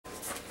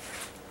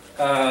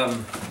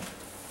Um,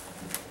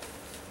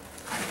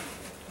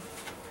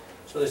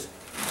 so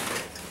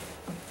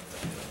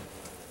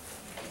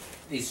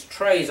these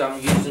trays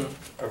I'm using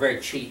are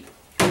very cheap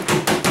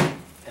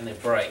and they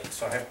break,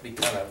 so I have to be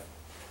kind of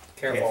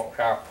careful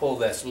how I pull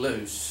this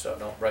loose so I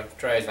don't break the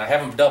trays. And I have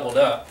them doubled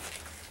up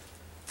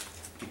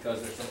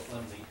because they're so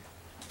flimsy.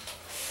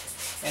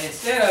 And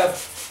instead of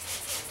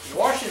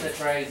washing the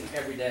trays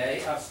every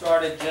day, I've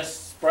started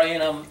just spraying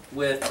them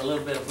with a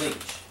little bit of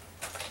bleach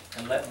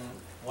and letting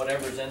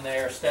whatever's in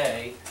there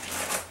stay.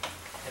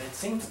 And it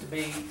seems to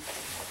be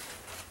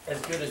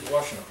as good as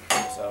washing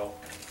them. So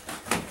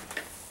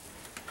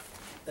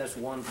that's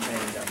one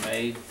change I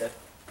made that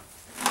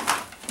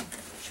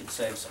should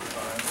save some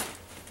time.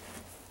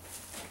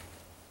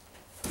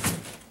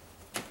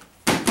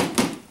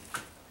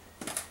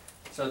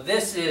 So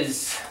this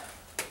is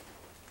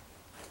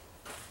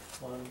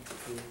 1, 2, 3,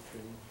 4,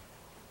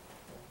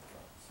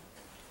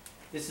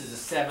 5, 6. This is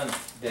the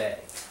 7th day.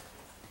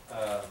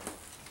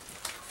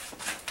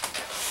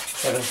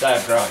 7th day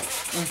of growing.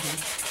 Mm-hmm.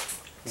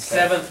 Okay.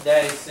 7th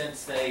day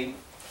since they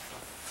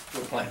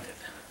were planted.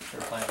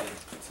 They're planted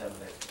 7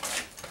 days.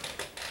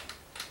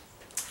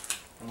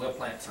 And we'll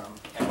plant some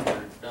after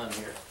we're done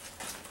here.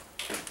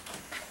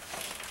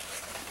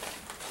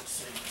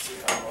 So you can see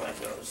how well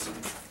that goes.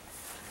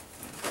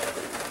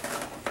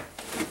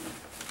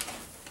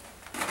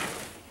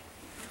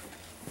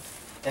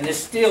 And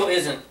this still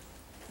isn't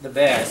the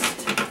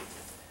best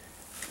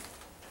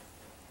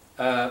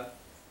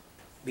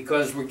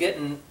because we're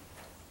getting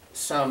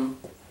some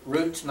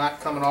roots not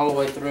coming all the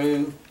way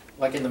through,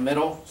 like in the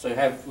middle, so you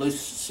have loose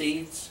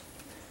seeds.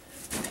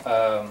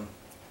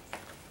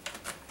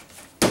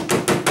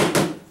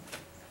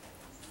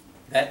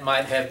 That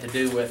might have to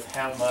do with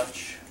how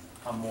much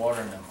I'm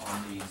watering them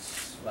on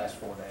these last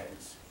 4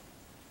 days.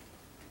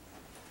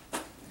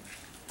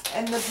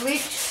 And the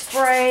bleach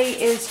spray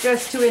is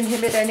just to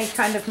inhibit any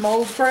kind of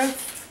mold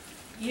growth?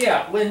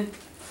 Yeah, when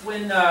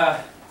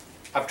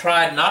I've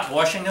tried not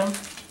washing them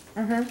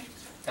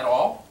at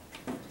all,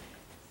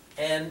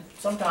 and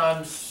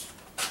sometimes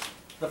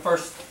the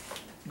first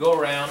go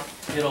around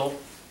it'll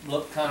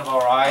look kind of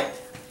all right,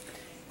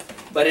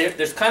 but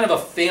there's kind of a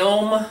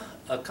film,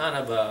 a kind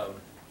of a,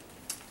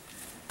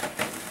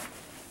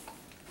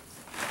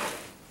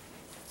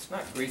 it's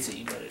not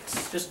greasy, but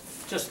it's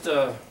just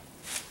So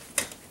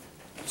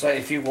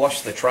if you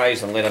wash the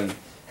trays and let them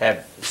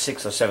have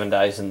 6 or 7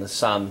 days in the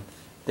sun,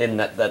 then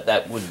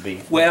that would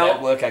be, well, would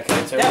that work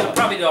okay too? That would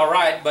probably do all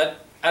right, but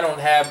I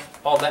don't have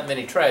all that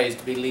many trays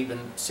to be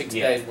leaving 6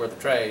 days worth of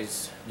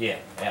trays. Yeah,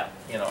 yeah.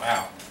 You know,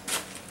 out.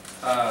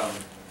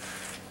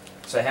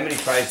 So how many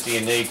trays do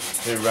you need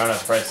to run a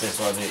process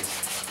like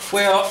this?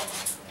 Well,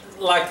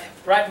 like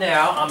right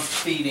now I'm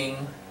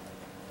feeding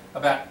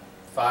about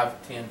 5,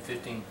 10,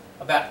 15,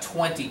 about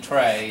 20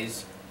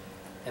 trays,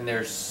 and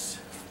there's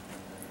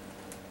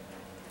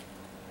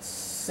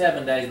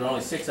 7 days, but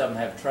only 6 of them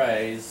have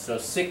trays. So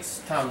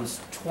 6 times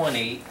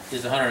 20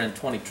 is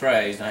 120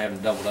 trays, and I have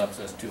them doubled up,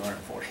 so that's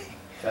 240.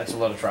 That's a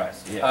lot of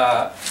trays.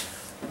 Yeah.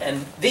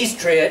 And these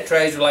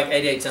trays are like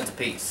 88 cents a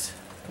piece.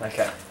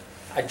 Okay.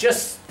 I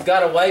just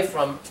got away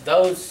from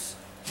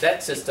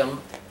that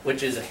system,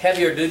 which is a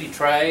heavier duty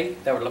tray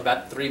that were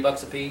about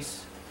 $3 a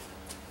piece.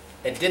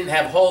 It didn't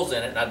have holes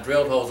in it, and I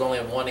drilled holes only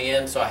on one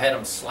end, so I had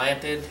them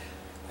slanted.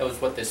 That was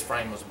what this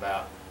frame was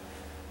about.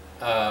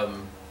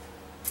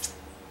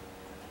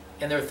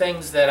 And there are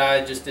things that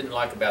I just didn't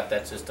like about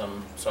that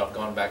system, so I've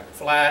gone back to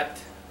flat,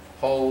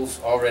 holes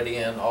already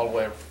in all the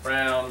way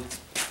around,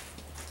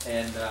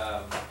 and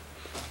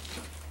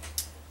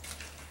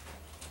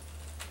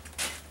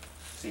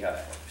see how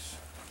that works.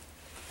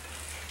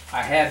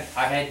 I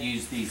had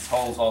used these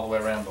holes all the way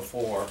around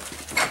before,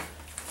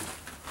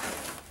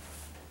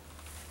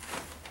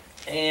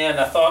 and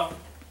I thought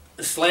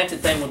the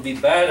slanted thing would be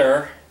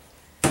better.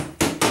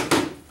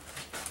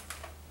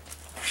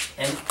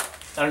 And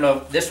I don't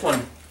know, this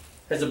one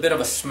has a bit of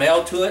a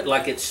smell to it,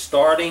 like it's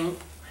starting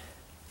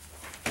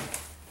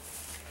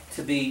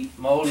to be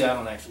moldy. I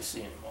don't actually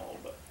see any mold,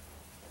 but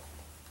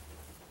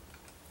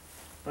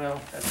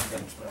well, that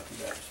doesn't smell too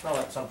bad. Smell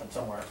like something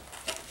somewhere.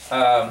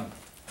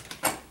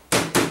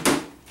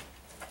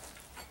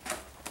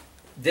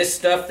 This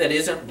stuff that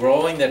isn't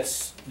growing,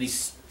 that's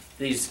these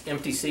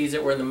empty seeds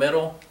that were in the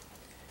middle,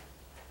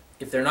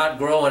 if they're not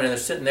growing and they're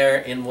sitting there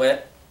in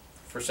wet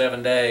for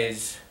 7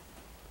 days,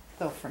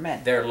 They'll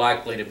ferment. they're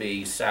likely to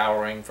be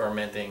souring,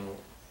 fermenting,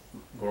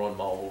 growing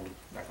mold,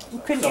 that kind of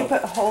stuff. Couldn't you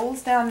put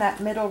holes down that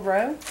middle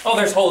row? Oh,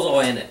 there's holes all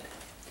in it.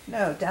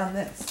 No, down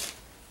this.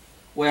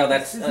 Well,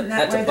 that's Isn't that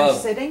that's where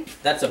above. they're sitting?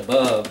 That's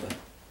above.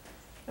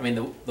 I mean,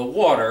 the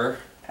water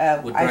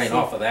would I drain see.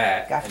 off of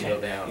that Gotcha. and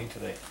go down. Into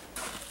the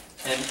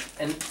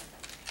And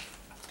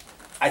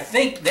I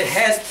think that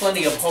has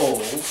plenty of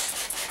holes,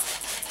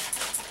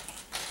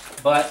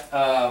 but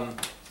I'm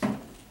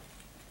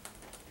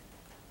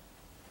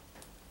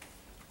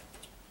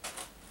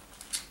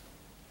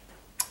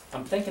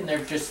thinking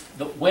they're just,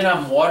 when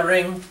I'm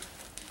watering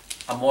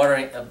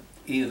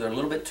either a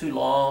little bit too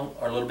long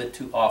or a little bit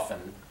too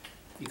often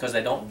because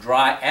they don't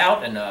dry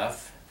out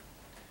enough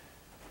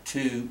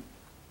to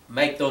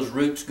make those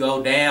roots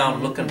go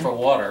down looking for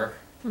water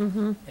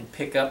and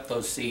pick up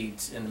those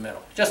seeds in the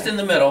middle. Just in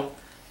the middle.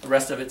 The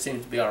rest of it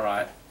seems to be all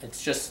right.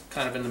 It's just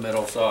kind of in the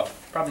middle, so I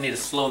probably need to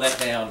slow that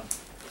down.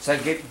 So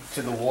get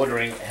to the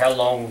watering, how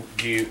long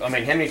do you, I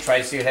mean, how many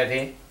trays do you have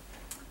here?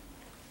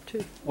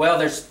 2. Well,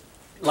 there's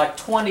like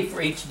 20 for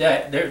each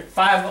day. There's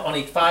 5 on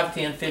each, 5,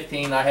 10,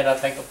 15. I had, I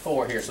think,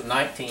 4 here, so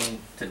 19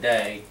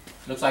 today.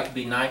 Looks like it'll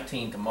be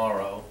 19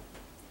 tomorrow.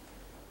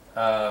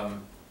 So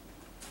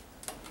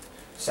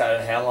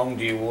how long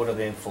do you water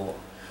them for?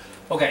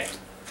 Okay.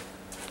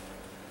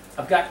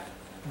 I've got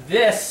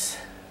this,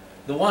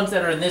 the ones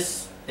that are in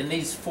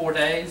these 4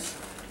 days.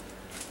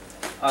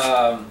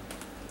 I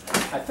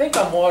think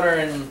I'm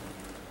watering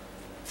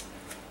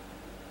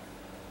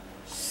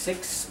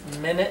 6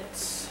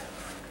 minutes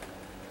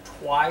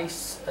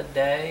twice a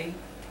day,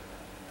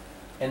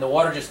 and the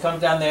water just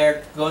comes down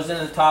there, goes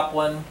into the top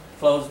one,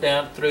 flows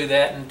down through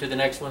that and to the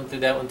next one, through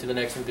that one, to the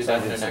next one, through that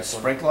one, to the next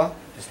one. Sprinkler?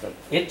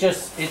 It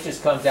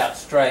just comes out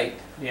straight.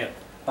 Yeah.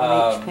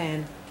 On each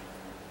pan.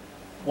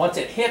 Once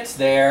it hits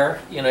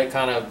there, you know, it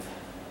kind of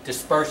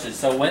disperses.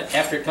 So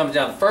after it comes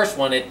down the first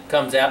one, it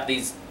comes out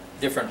these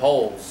different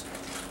holes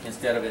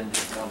instead of in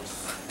just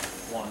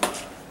one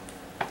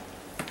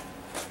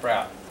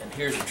sprout. And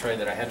here's a tray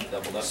that I hadn't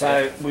doubled up.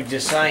 So yet. would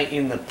you say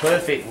in the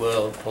perfect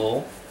world,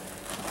 Paul,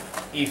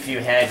 if you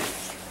had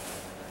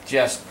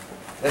just,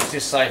 let's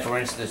just say for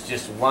instance,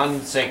 just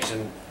one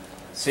section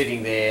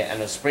sitting there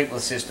and a sprinkler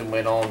system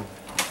went on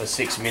for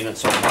 6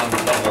 minutes on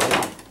one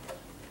level,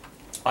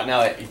 I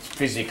know it's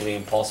physically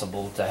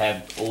impossible to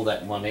have all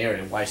that in one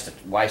area,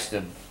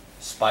 wasted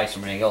space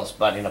and everything else,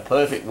 but in a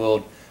perfect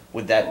world,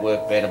 would that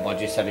work better by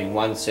just having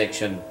one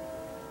section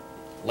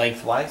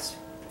lengthways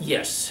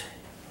Yes.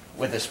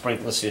 with a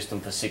sprinkler system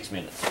for 6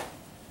 minutes?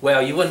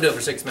 Well, you wouldn't do it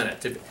for 6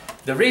 minutes.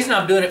 The reason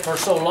I'm doing it for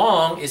so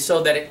long is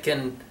so that it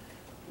can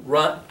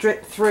run,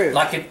 Drip through.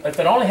 like if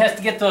it only has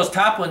to get those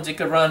top ones, it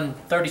could run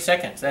 30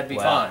 seconds. That'd be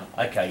fine.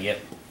 Okay, yep.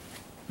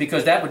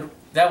 Because that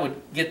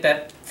would get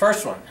that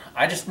first one.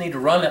 I just need to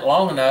run it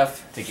long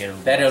enough To get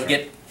it that it'll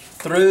get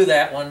through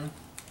that one,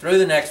 through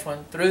the next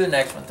one, through the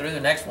next one, through the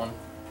next one.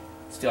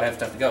 Still have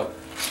stuff to go.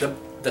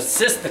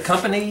 The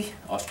company,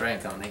 Australian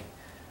company,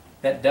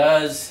 that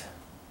does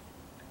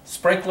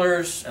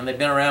sprinklers, and they've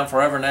been around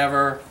forever and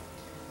ever,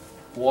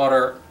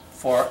 water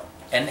for,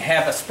 and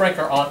have a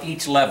sprinkler on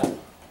each level.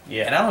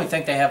 Yeah. And I don't even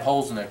think they have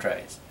holes in their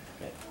trays.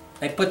 Yeah.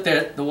 They put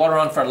the water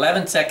on for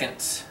 11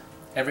 seconds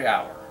every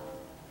hour.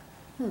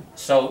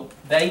 So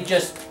they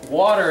just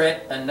water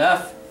it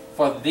enough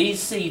for these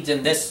seeds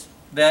and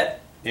that,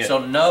 Yeah. so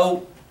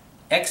no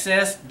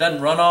excess,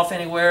 doesn't run off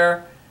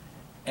anywhere,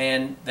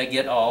 and they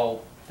get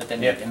all that they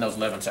need Yep. in those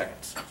 11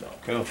 seconds. So,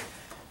 Cool.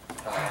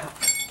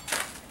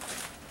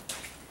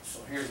 so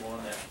here's one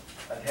that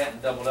I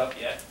hadn't doubled up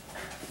yet.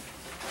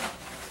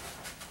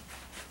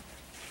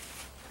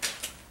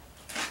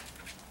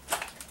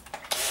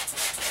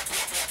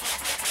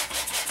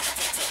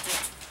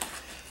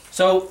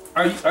 So,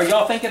 are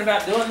y'all thinking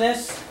about doing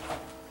this?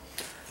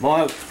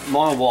 My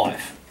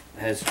wife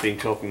has been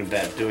talking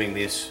about doing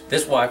this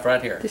This wife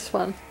right here, This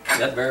one.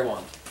 that very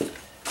one.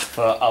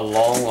 for a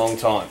long, long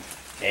time,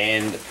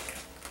 and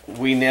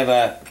we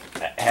never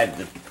had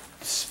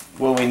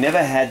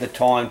the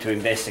time to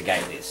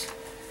investigate this.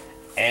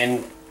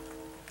 And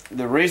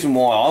the reason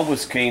why I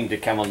was keen to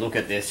come and look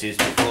at this is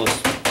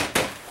because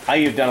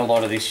you've done a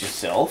lot of this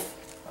yourself,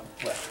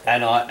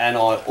 and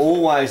I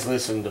always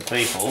listen to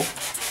people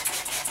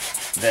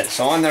that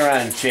sign their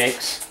own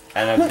checks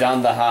and have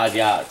done the hard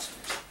yards.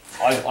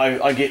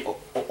 I get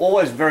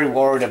always very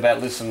worried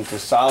about listening to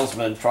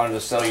salesmen trying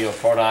to sell you a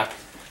product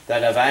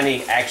that have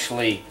only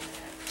actually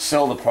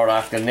sell the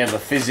product and never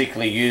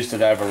physically used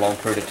it over a long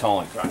period of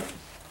time. Right.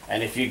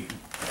 And if you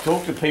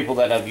talk to people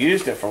that have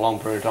used it for a long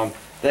period of time,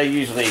 they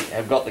usually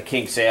have got the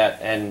kinks out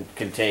and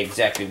can tell you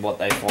exactly what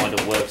they find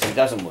it works and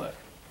doesn't work.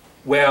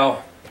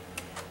 Well,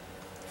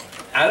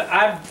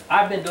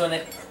 I've been doing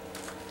it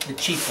the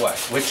cheap way,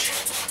 which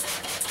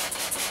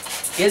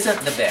isn't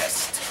the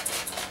best.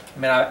 I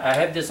mean, I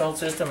have this old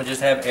system. I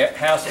just have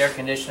house air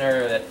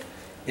conditioner that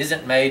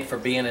isn't made for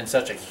being in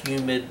such a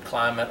humid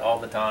climate all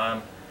the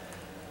time.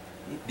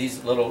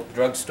 These little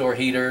drugstore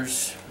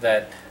heaters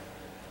that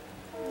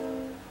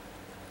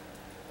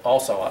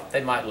also,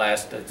 they might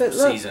last a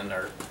season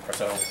or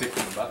so,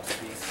 $15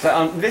 a piece.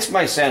 So this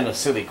may sound a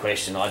silly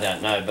question, I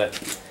don't know, but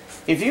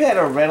if you had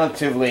a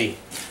relatively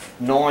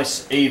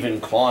nice, even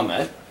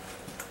climate,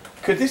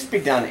 could this be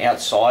done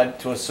outside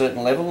to a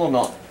certain level or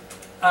not?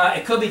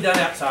 It could be done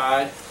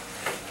outside.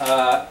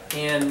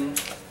 In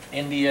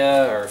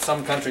India or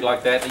some country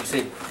like that, you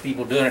see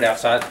people doing it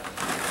outside.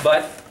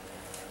 But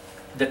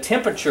the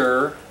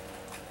temperature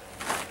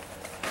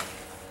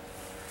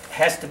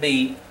has to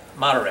be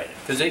moderated.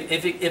 Because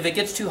if it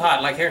gets too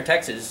hot, like here in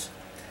Texas,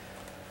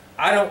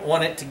 I don't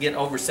want it to get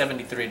over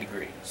 73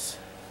 degrees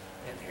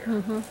in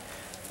here. Mm-hmm.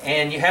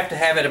 And you have to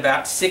have it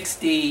about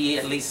 60,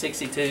 at least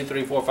 62,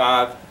 3, 4,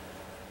 5.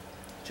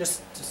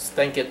 Just just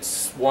think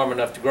it's warm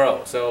enough to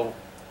grow. So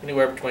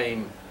anywhere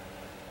between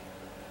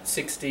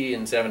 60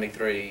 and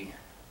 73.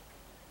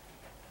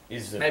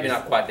 Maybe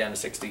not quite down to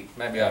 60.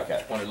 Maybe I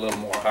want it a little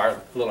more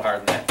higher, a little higher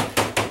than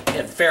that.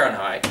 In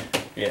Fahrenheit.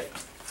 Yeah.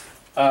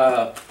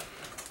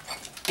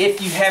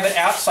 If you have it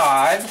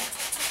outside,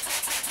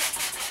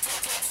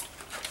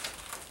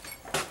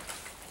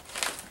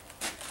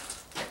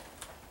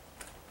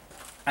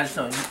 I just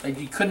know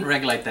you couldn't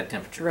regulate that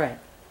temperature. Right.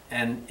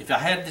 And if I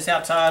had this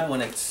outside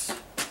when it's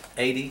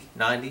 80,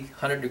 90,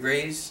 100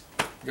 degrees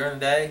during the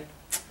day,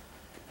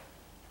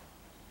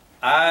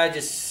 I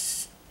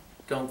just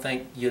don't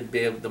think you'd be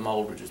able, the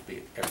mold would just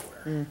be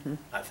everywhere,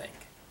 I think.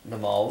 The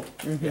mold?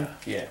 Yeah.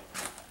 Yeah.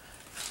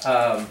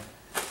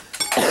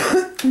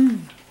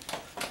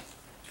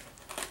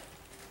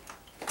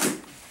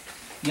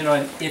 You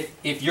know,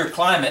 if your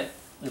climate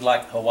is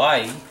like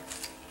Hawaii,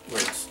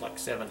 where it's like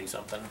 70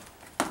 something,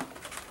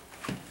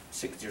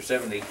 60 or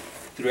 70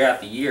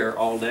 throughout the year,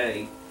 all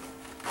day.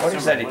 What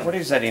is that? What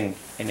is that in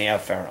our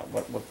Fahrenheit?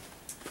 What?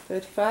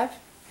 35?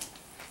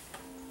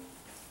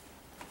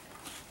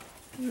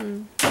 I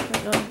don't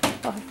know.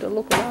 I'll have to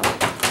look it up.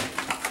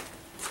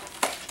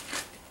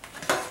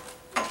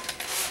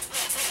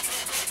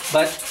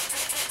 But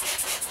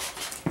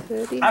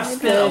 30, I've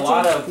spent a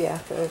lot of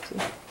 30.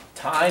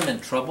 time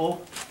and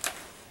trouble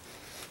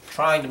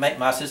trying to make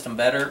my system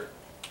better.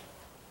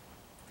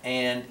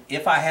 And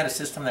if I had a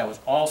system that was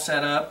all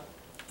set up,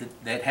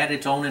 that had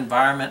its own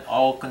environment,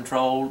 all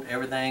controlled,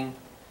 everything,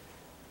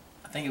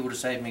 I think it would have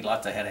saved me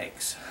lots of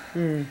headaches.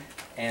 And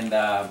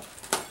at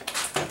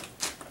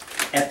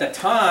the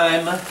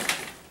time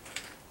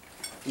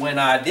when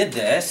I did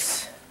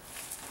this,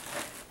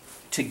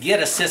 to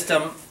get a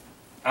system,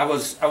 I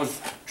was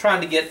trying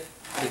to get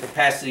the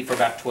capacity for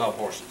about 12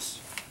 horses.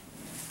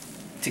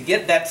 To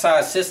get that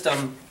size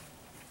system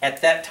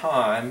at that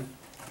time,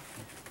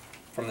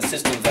 from the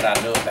systems that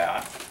I knew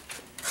about,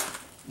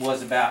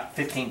 was about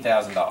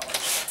 $15,000.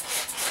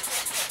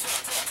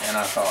 And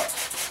I thought,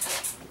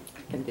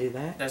 I can do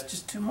that. that's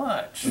just too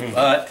much.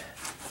 But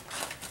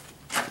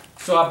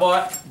so I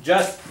bought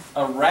just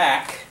a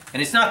rack,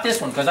 and it's not this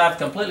one because I've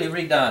completely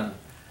redone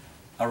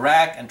a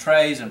rack and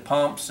trays and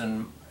pumps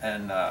and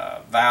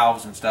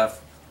valves and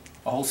stuff,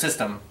 a whole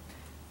system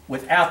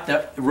without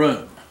the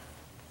room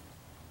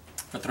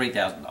for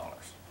 $3,000.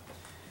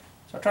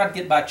 So I tried to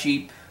get by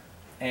cheap,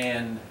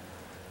 and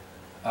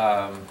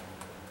I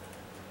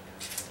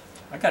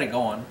got it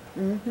going.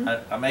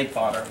 I made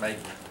fodder, made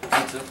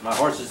pizza. My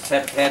horses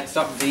have had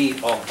something to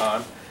eat all the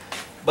time.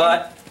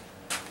 But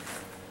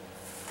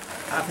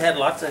I've had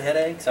lots of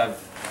headaches. I've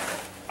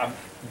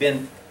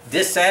been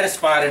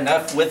dissatisfied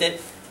enough with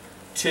it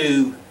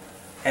to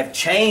have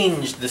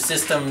changed the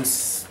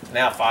systems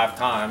now 5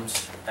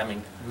 times. I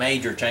mean,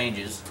 major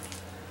changes.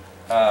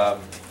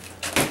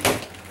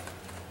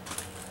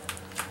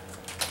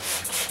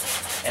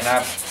 And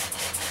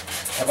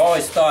I've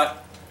always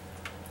thought,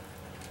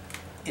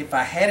 if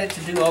I had it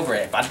to do over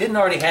it, if I didn't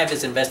already have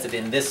this invested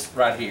in this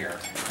right here,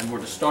 and were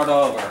to start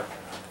over, I was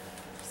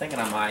thinking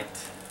I might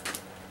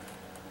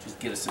just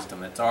get a system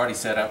that's already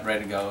set up,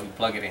 ready to go. You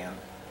plug it in,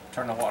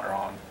 turn the water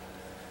on,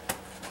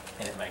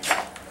 and it makes it.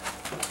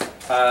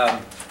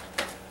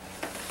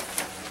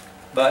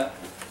 But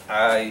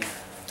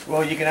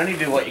Well, you can only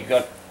do what you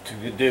got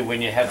to do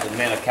when you have the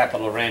amount of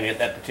capital around you at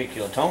that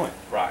particular time.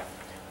 right.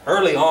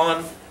 Early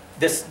on,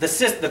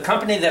 the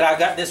company that I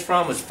got this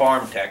from was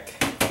Farm Tech,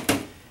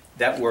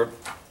 that were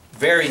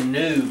very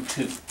new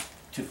to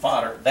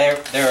fodder.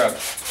 They're a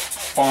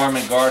farm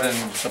and garden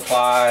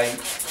supply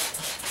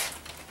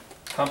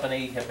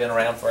company, have been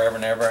around forever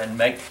and ever, and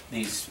make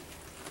these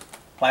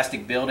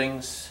plastic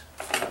buildings.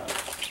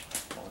 What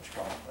you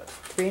call them, but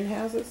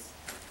Greenhouses?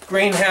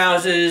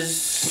 greenhouses,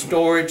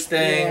 storage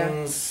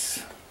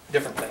things,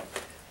 different things.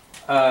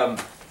 And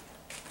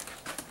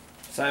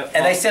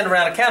they send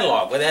around a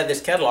catalog. Well, they had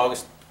this catalog,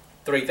 it's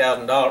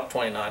 $3,000,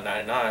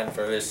 $29.99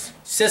 for this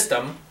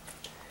system.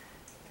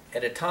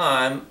 At a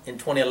time in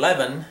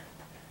 2011,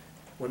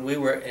 when we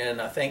were in,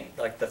 I think,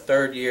 like the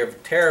 3rd year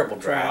of terrible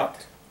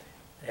drought,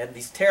 they had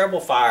these terrible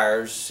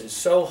fires. It's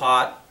so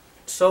hot,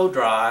 so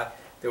dry.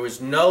 There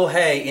was no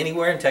hay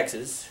anywhere in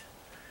Texas.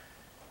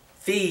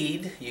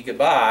 Feed you could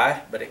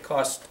buy, but it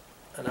cost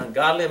an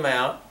ungodly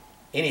amount.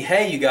 Any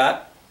hay you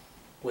got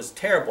was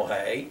terrible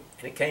hay,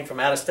 and it came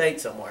from out of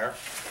state somewhere.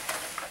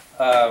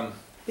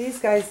 These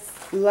guys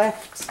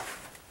left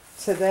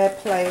to their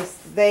place.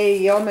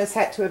 They almost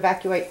had to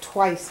evacuate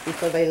twice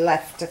before they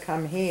left to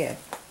come here.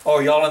 Oh,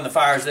 y'all in the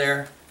fires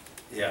there?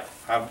 Yeah,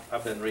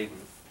 I've been reading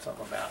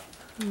something about.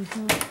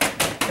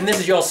 And this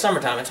is y'all's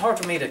summertime. It's hard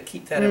for me to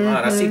keep that in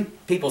mind. I see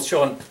people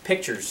showing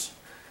pictures,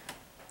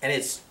 and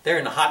they're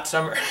in the hot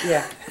summer.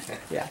 Yeah,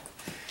 yeah.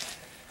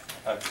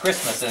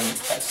 Christmas and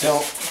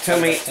So tell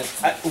me,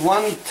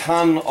 1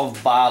 ton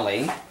of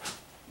barley,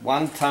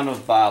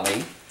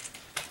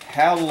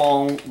 how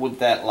long would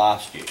that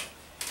last you?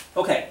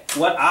 okay,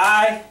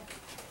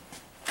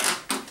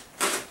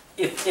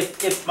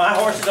 if my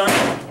horses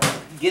aren't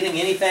getting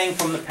anything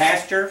from the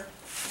pasture,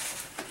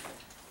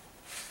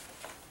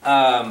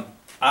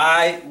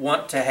 I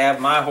want to have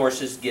my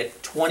horses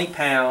get 20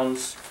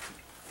 pounds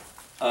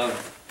of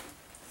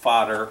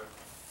fodder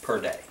per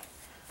day.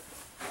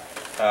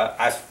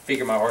 I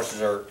figure my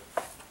horses are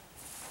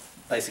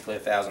basically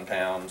 1,000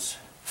 pounds,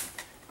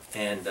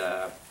 and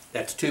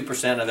that's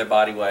 2% of their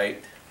body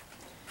weight.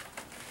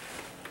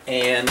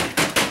 And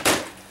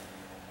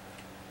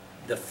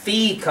the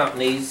feed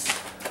companies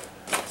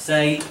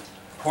say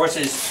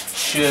horses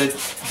should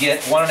get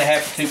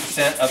 1.5 to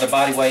 2% of their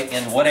body weight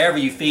in whatever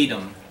you feed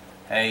them,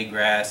 hay,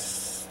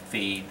 grass,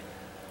 feed,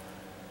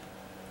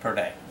 per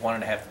day,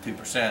 1.5 to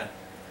 2%.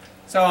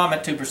 So I'm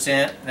at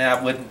 2%, and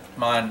I wouldn't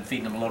mind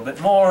feeding them a little bit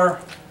more,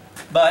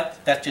 but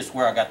that's just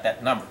where I got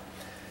that number.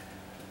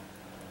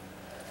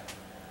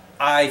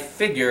 I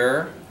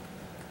figure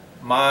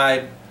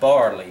my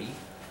barley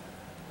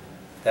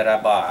that I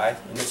buy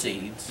in the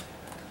seeds,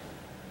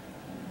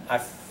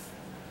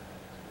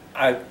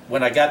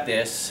 when I got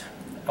this,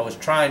 I was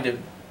trying to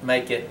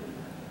make it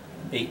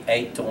be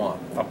 8 to 1.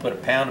 If I put a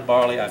pound of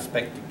barley, I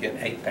expect to get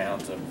 8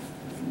 pounds of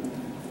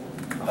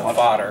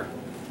fodder.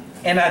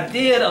 And I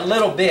did a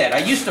little bit. I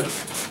used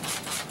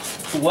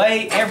to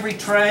weigh every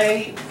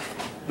tray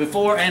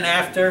before and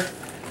after.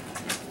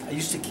 I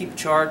used to keep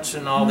charts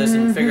and all this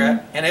and figure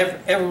out, and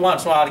every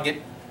once in a while to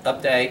get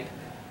up to 8.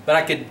 But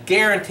I could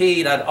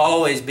guarantee I'd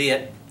always be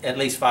at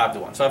least 5 to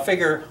 1. So I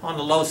figure on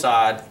the low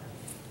side,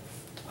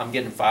 I'm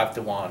getting 5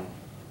 to 1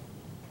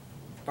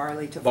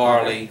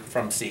 barley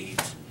from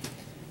seeds.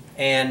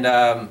 And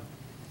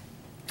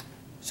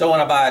so when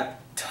I buy a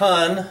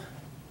ton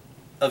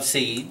of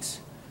seeds,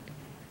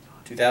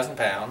 2,000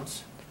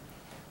 pounds,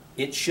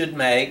 it should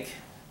make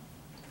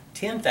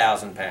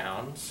 10,000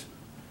 pounds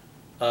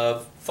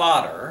of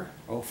fodder.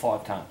 Or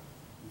 5 tons,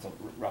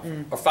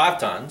 roughly. Or 5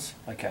 tons.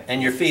 Okay.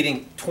 And you're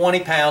feeding 20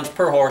 pounds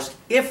per horse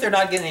if they're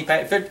not getting any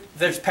pasture. If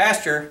there's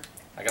pasture,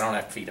 like I don't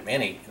have to feed them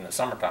any in the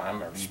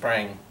summertime or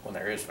spring when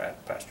there is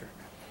pasture.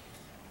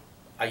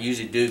 I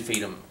usually do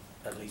feed them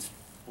at least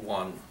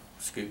 1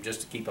 scoop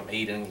just to keep them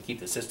eating and keep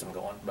the system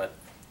going. But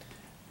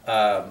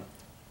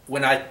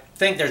when I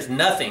think there's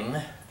nothing,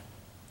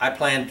 I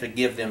plan to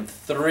give them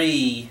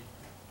 3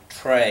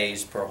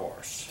 trays per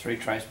horse. 3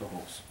 trays per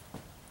horse.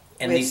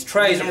 And these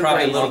trays are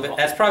probably a little bit,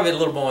 that's probably a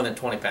little more than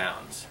 20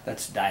 pounds.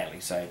 That's daily,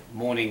 so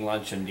morning,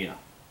 lunch and dinner,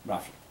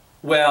 roughly.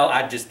 Well,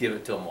 I'd just give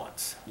it to them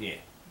once. Yeah.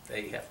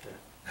 They have to.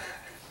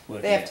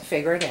 They have to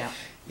figure it out.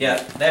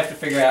 Yeah, they have to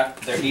figure out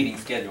their eating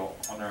schedule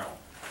on their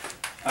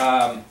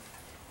own.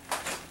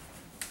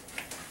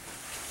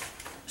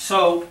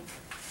 So,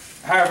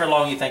 however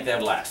long you think they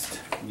would last.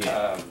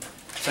 Yeah.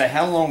 So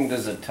how long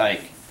does it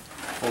take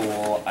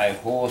for a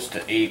horse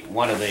to eat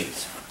one of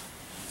these?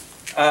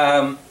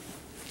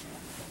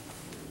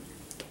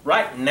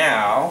 Right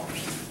now,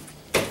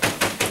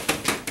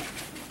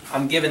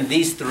 I'm giving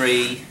these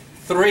three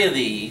of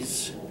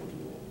these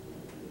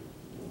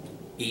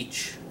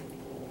each.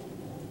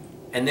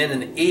 And then in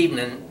the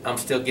evening, I'm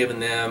still giving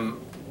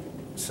them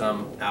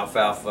some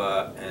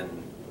alfalfa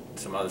and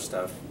some other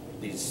stuff.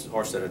 These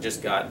horses that I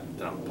just got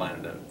that I'm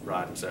planning to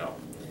ride and sell.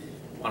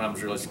 One of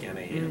them's really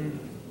skinny and,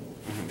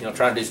 you know,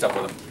 trying to do stuff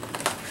with them.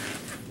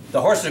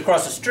 The horses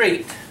across the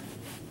street,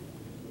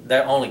 they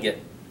only get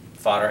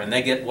fodder, and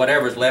they get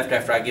whatever's left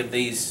after I give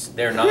these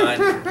their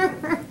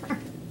 9.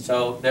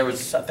 So there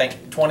was, I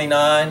think,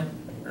 29.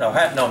 No,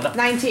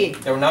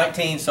 19. There were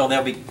 19, so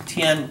there'll be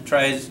 10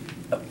 trays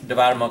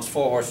divided amongst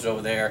 4 horses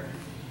over there,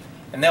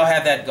 and they'll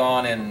have that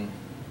gone in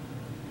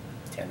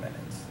 10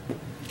 minutes.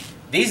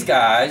 These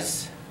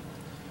guys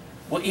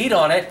will eat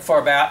on it for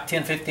about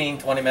 10, 15,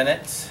 20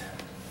 minutes,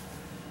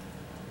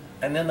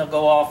 and then they'll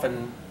go off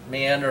and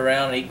meander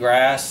around and eat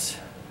grass,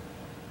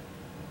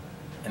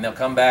 and they'll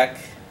come back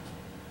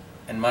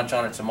and munch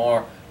on it some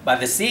more. By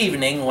this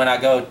evening, when I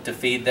go to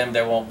feed them,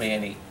 there won't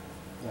be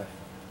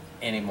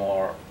any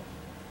more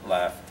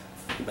left.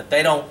 But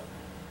they don't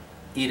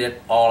eat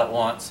it all at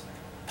once,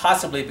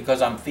 possibly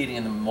because I'm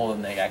feeding them more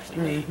than they actually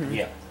need.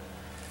 Yeah.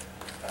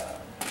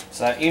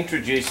 So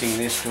introducing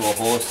this to a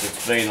horse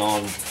that's been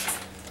on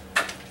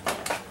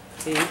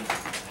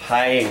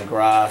hay and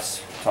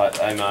grass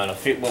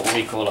type, what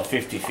we call a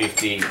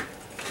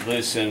 50-50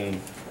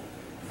 loosen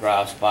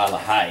grass bale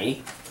of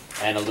hay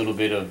and a little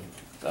bit of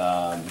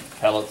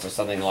pellets or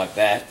something like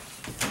that.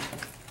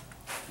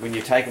 When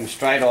you take them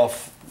straight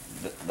off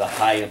the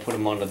hay and put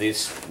them onto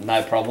this,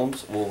 no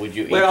problems, or would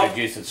you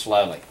introduce it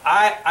slowly?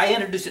 I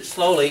introduce it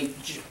slowly.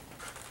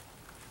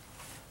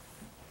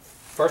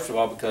 First of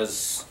all,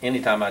 because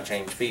anytime I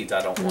change feeds,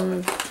 I don't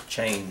want to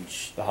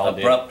change the whole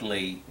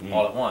abruptly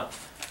all at once.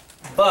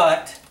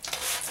 But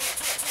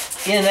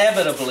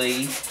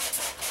inevitably,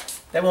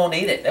 they won't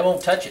eat it. They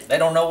won't touch it. They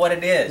don't know what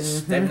it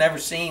is. They've never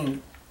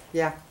seen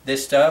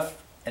this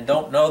stuff and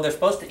don't know they're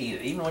supposed to eat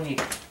it. Even when you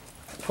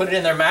put it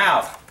in their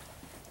mouth,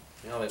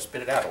 you know, they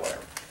spit it out or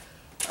whatever.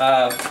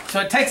 So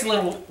it takes a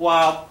little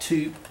while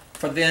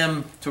for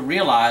them to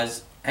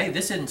realize, hey,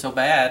 this isn't so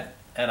bad,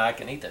 and I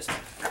can eat this.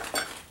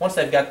 Once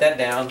they've got that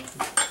down,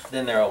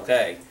 then they're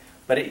okay.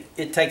 But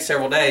it takes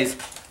several days.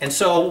 And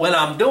so when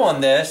I'm doing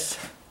this,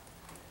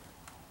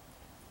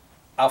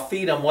 I'll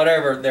feed them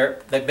whatever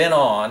they've been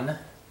on,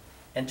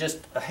 and just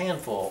a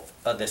handful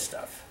of this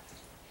stuff.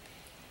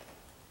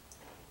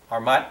 Or I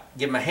might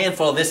give them a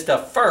handful of this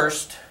stuff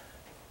first,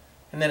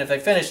 and then if they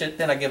finish it,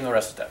 then I give them the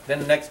rest of the stuff. Then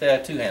the next day I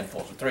have 2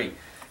 handfuls or 3.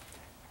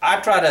 I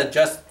try to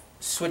just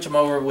switch them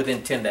over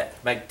within 10 days,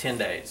 make 10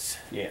 days.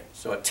 Yeah.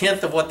 So a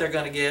tenth of what they're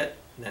going to get,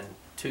 and then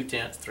 2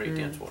 tenths, 3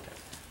 tenths, 4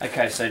 tenths.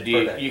 Okay, so do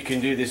you can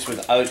do this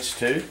with oats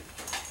too?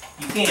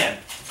 You can.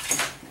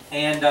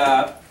 And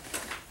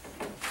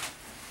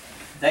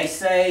they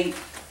say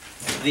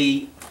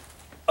the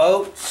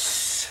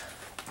oats,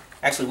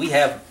 actually we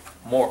have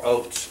more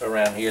oats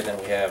around here than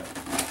we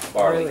have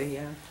barley. Really,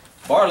 yeah.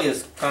 Barley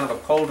is kind of a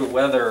colder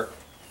weather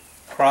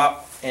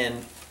crop,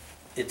 and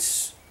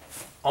it's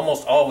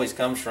almost always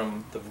comes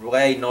from the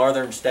way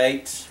northern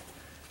states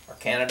or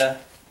Canada.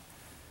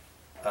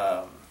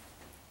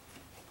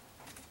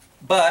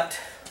 But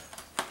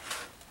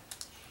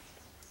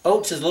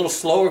oats is a little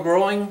slower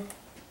growing,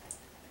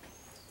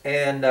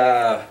 and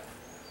I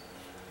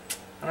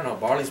don't know,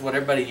 barley's what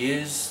everybody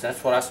uses.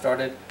 That's what I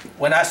started.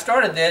 When I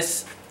started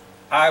this,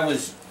 I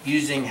was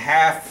using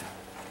half,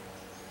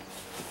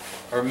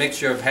 or a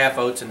mixture of half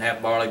oats and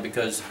half barley,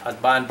 because I was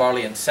buying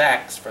barley in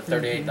sacks for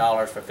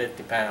 $38 for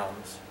 50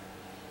 pounds.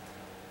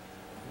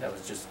 That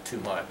was just too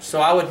much.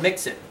 So I would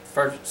mix it.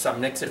 First, I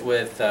mix it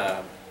with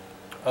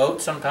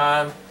oats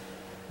sometime,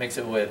 mix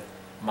it with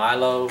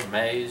Milo,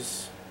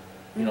 maize.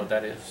 You know what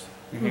that is?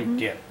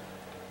 Yeah.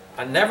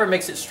 I never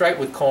mix it straight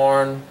with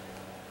corn.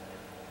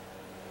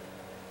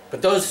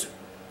 But those,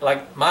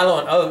 like Milo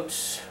and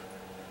oats,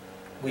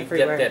 we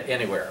Everywhere. get that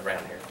anywhere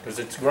around here because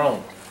it's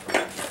grown.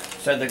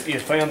 So you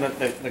found that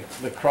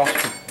the cross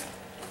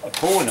of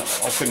corn,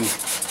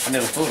 I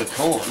never thought of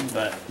corn,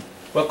 but...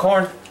 Well,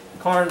 corn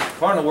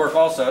will work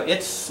also.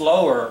 It's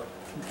slower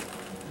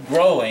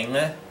growing,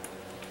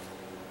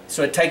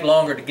 so it'd take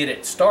longer to get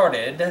it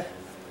started,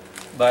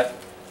 but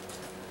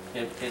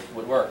it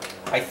would work.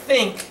 I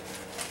think,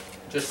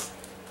 just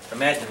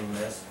imagining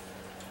this,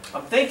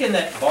 I'm thinking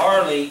that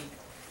barley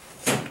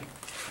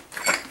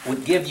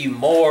would give you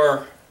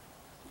more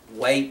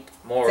weight,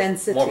 more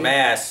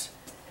mass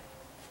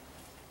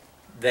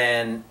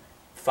than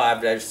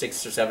 5 days,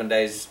 6 or 7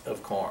 days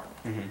of corn.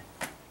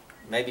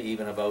 Maybe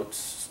even of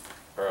oats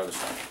or other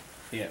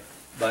stuff. Yeah.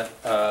 But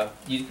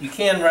you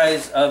can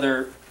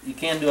you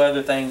can do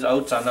other things.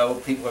 Oats, I know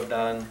people have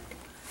done,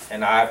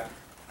 and I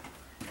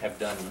have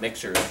done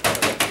mixers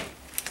of it.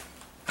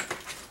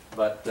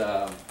 But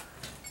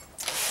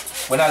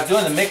when I was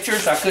doing the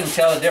mixtures, I couldn't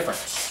tell the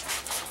difference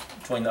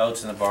between the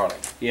oats and the barley.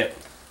 Yep.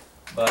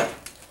 But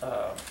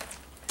I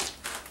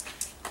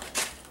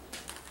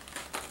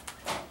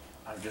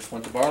just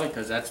went to barley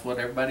because that's what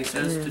everybody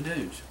says to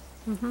do.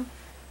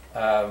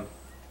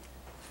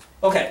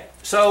 Okay,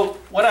 so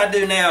what I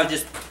do now is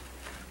just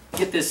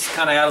get this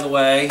kind of out of the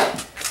way,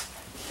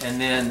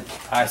 and then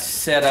I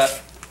set up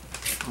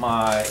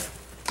my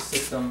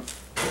system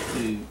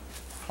to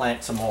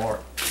plant some more.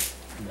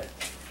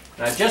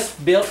 And I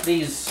just built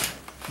these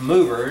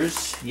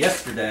movers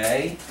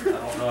yesterday. I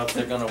don't know if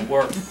they're going to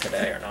work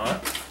today or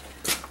not.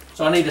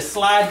 So I need to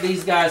slide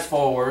these guys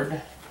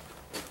forward,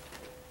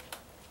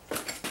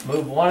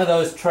 move one of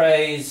those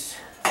trays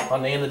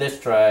on the end of this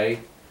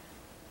tray,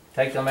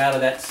 take them out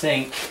of that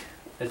sink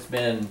that's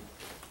been,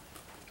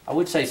 I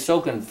would say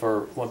soaking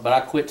for, but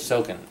I quit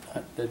soaking.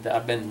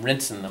 I've been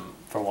rinsing them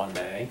for one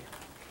day.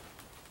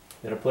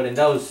 Gonna put in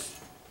those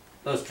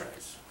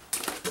trays.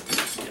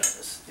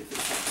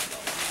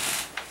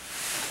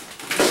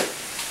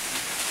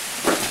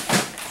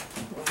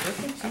 Well, look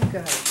at you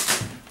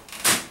guys.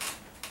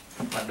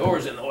 My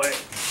door's in the way.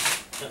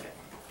 Okay.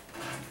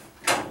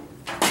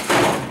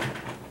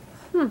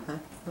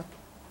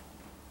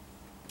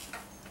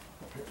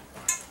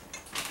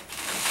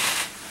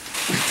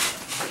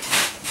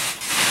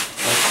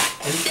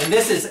 And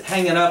this is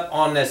hanging up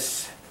on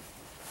this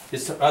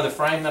other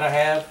frame that I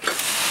have.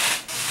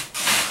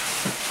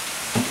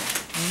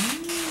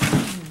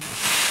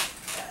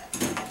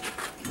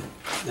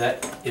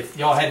 That if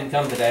y'all hadn't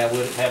come today, I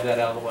wouldn't have that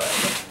out of the way.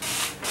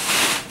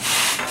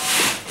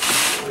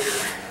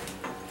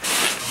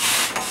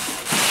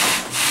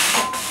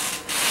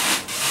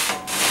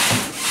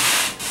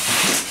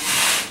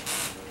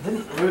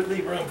 Didn't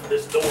leave room for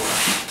this door.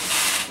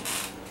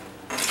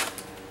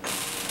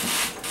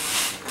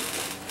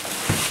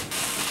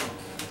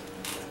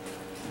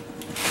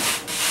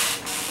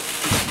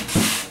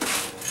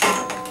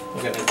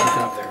 Okay, there's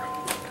nothing up there.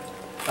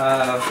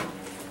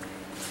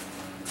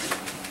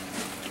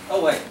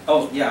 Oh wait,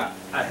 oh yeah,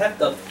 I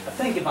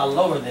think if I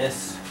lower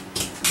this,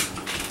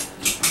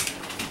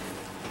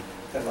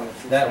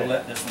 that'll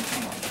let this one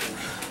come on.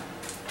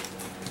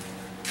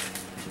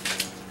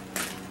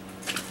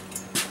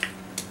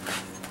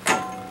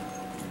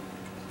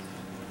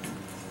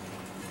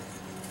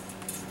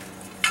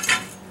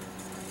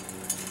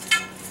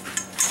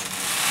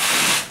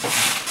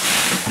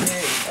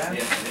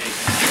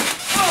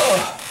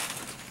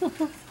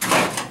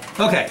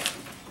 Okay,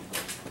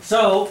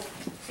 so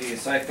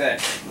it's like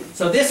that.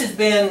 this has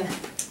been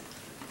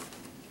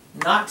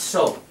not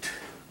soaked.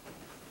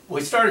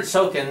 we started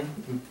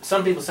soaking.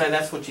 Some people say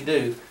that's what you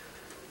do.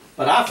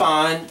 But I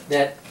find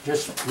that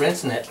just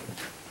rinsing it.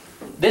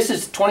 This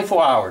is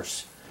 24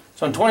 hours.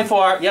 So in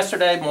 24 hours,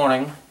 yesterday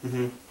morning,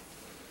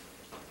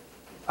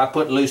 I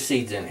put loose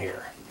seeds in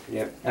here.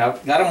 Yep. And I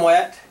got them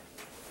wet,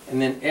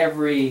 and then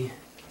every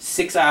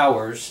 6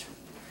 hours,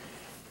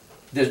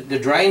 the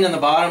drain in the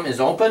bottom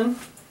is open,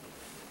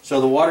 so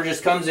the water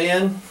just comes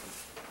in,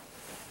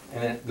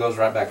 and then it goes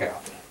right back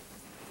out.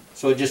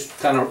 So it just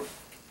kind of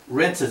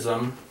rinses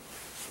them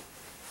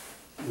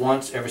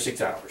once every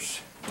 6 hours.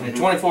 And in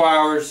 24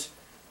 hours,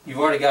 you've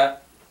already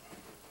got.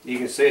 You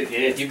can see it,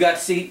 yeah. You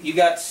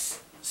got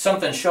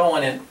something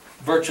showing in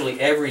virtually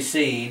every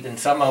seed, and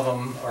some of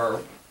them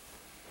are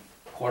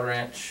 1/4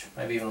 inch,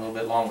 maybe even a little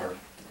bit longer.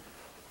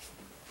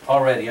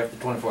 Already after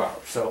 24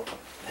 hours. So.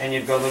 And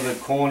you've got a little bit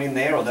of corn in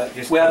there, or that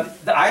just? Well,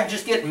 I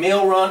just get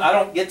meal run. I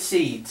don't get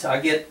seeds. I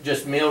get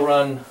just meal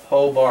run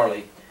whole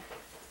barley,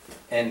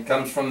 and it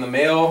comes from the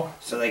mill.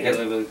 So they get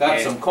a little.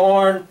 Got some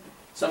corn.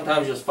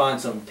 Sometimes you'll find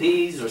some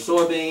peas or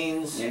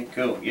soybeans. Yeah,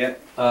 cool.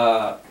 Yep.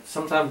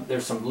 Sometimes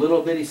there's some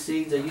little bitty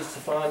seeds I used to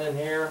find in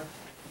here.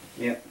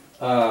 Yep.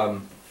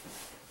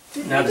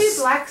 Did you do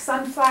black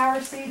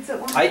sunflower seeds at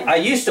one point? I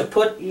used to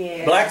put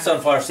Yeah. black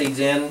sunflower seeds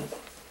in.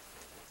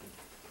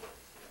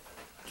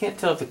 Can't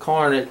tell if the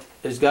corn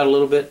has got a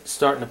little bit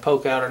starting to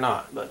poke out or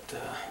not, but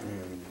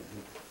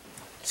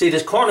see,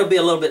 this corn will be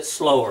a little bit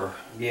slower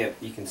Yeah,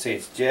 you can see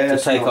it's to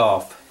just take not,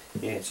 off.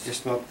 Yeah, it's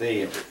just not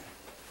there.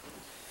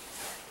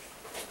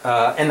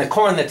 And the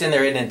corn that's in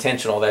there isn't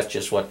intentional. That's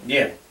just what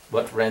Yeah,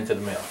 ran to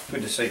the mill.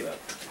 good to see that.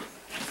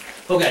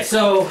 Okay,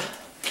 so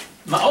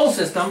my old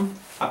system,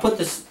 I put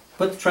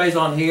the trays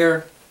on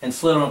here and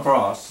slid them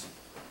across.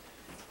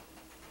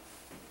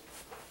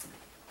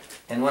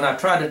 And when I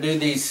tried to do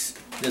this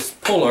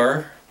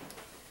puller,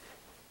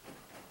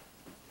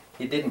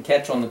 it didn't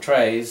catch on the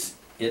trays.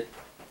 It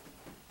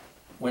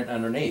went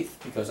underneath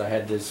because I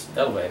had this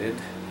elevated.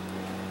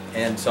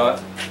 And so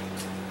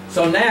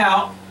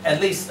now,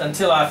 at least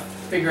until I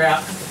figure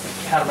out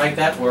how to make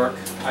that work,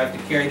 I have to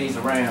carry these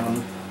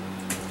around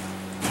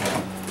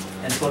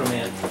and put them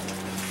in.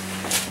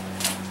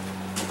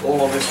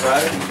 All on this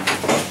road?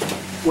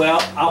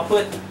 Well, I'll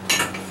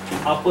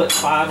put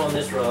 5 on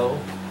this row.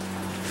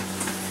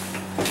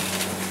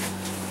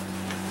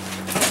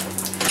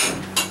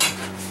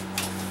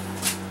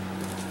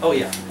 Oh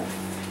yeah.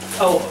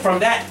 Oh, from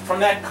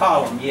that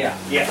column, yeah.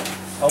 Yeah.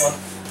 Oh.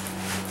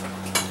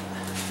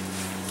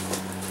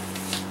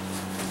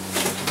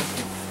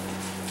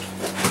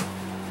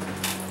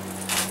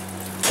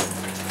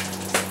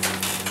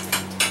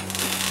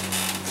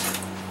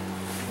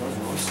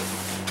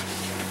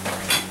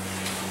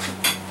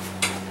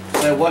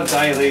 So what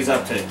day are these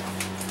up to?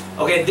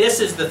 Okay, this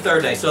is the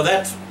 3rd day. So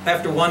that's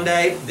after 1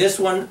 day. This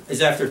one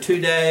is after 2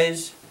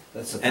 days.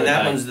 That's the And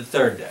that one's the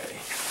 3rd day.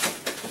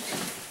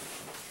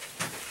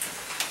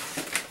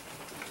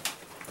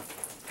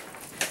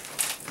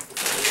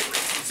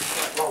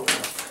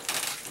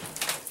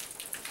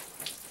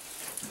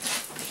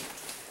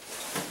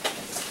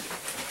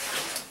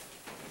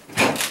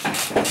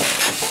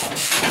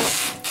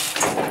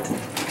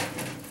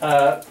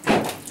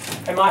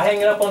 Am I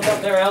hanging up on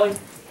something there, Allie?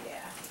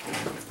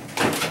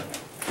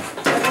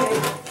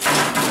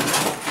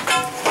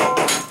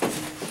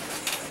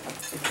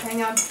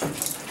 Hang on.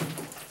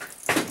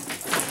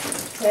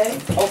 Okay.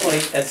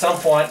 Hopefully, at some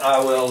point, I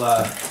will.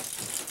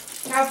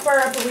 How far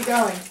up are we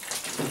going?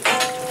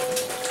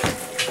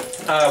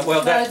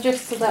 Well,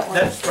 Just to that one.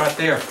 that's right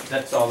there.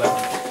 That's all that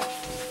one.